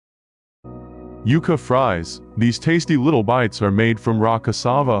Yucca fries. These tasty little bites are made from raw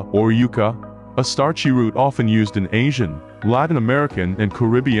cassava or yucca, a starchy root often used in Asian, Latin American and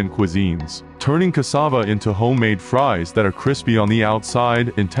Caribbean cuisines. Turning cassava into homemade fries that are crispy on the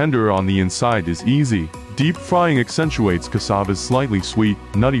outside and tender on the inside is easy. Deep frying accentuates cassava's slightly sweet,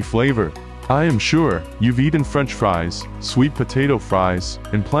 nutty flavor. I am sure you've eaten French fries, sweet potato fries,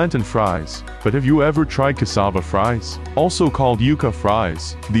 and plantain fries, but have you ever tried cassava fries? Also called yucca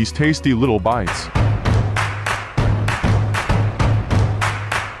fries, these tasty little bites.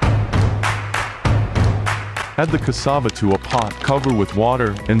 Add the cassava to a pot, cover with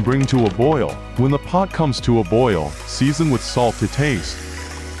water, and bring to a boil. When the pot comes to a boil, season with salt to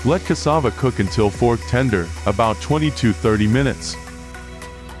taste. Let cassava cook until fork tender, about 20 to 30 minutes.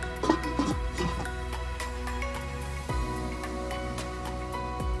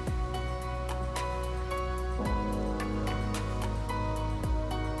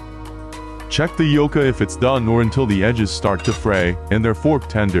 Check the yucca if it's done or until the edges start to fray and they're fork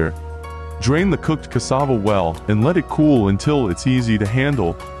tender. Drain the cooked cassava well and let it cool until it's easy to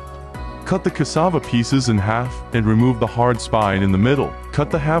handle. Cut the cassava pieces in half and remove the hard spine in the middle. Cut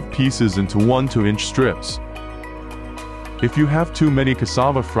the half pieces into 1 to 2 inch strips. If you have too many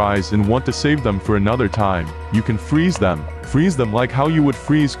cassava fries and want to save them for another time, you can freeze them. Freeze them like how you would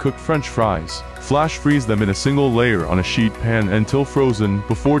freeze cooked French fries. Flash freeze them in a single layer on a sheet pan until frozen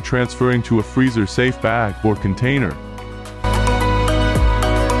before transferring to a freezer-safe bag or container.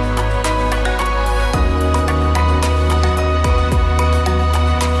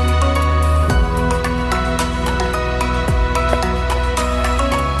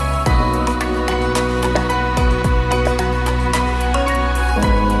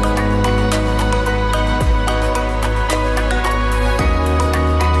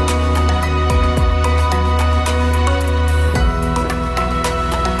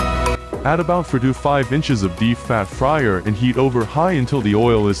 Add about 4 to 5 inches of deep fat fryer and heat over high until the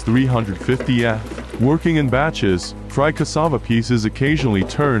oil is 350 F. Working in batches, fry cassava pieces occasionally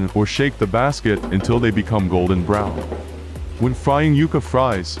turn or shake the basket until they become golden brown. When frying yucca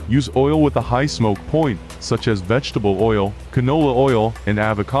fries, use oil with a high smoke point, such as vegetable oil, canola oil, and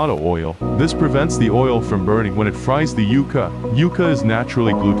avocado oil. This prevents the oil from burning when it fries the yucca. Yucca is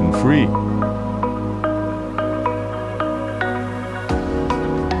naturally gluten-free.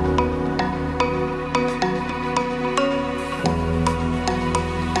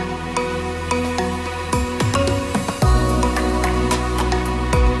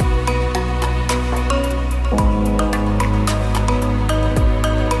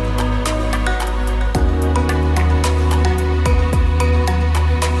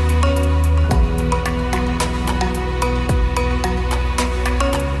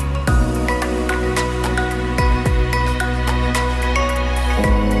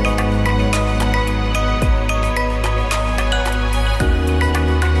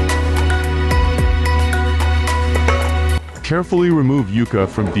 Carefully remove yucca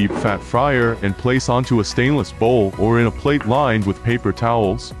from deep fat fryer and place onto a stainless bowl or in a plate lined with paper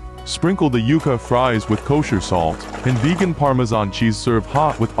towels. Sprinkle the yucca fries with kosher salt and vegan Parmesan cheese. Serve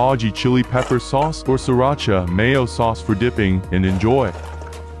hot with Aji chili pepper sauce or sriracha mayo sauce for dipping, and enjoy.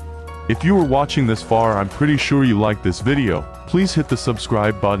 If you were watching this far, I'm pretty sure you liked this video. Please hit the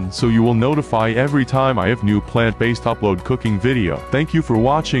subscribe button so you will notify every time I have new plant-based upload cooking video. Thank you for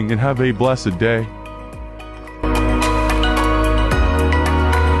watching and have a blessed day.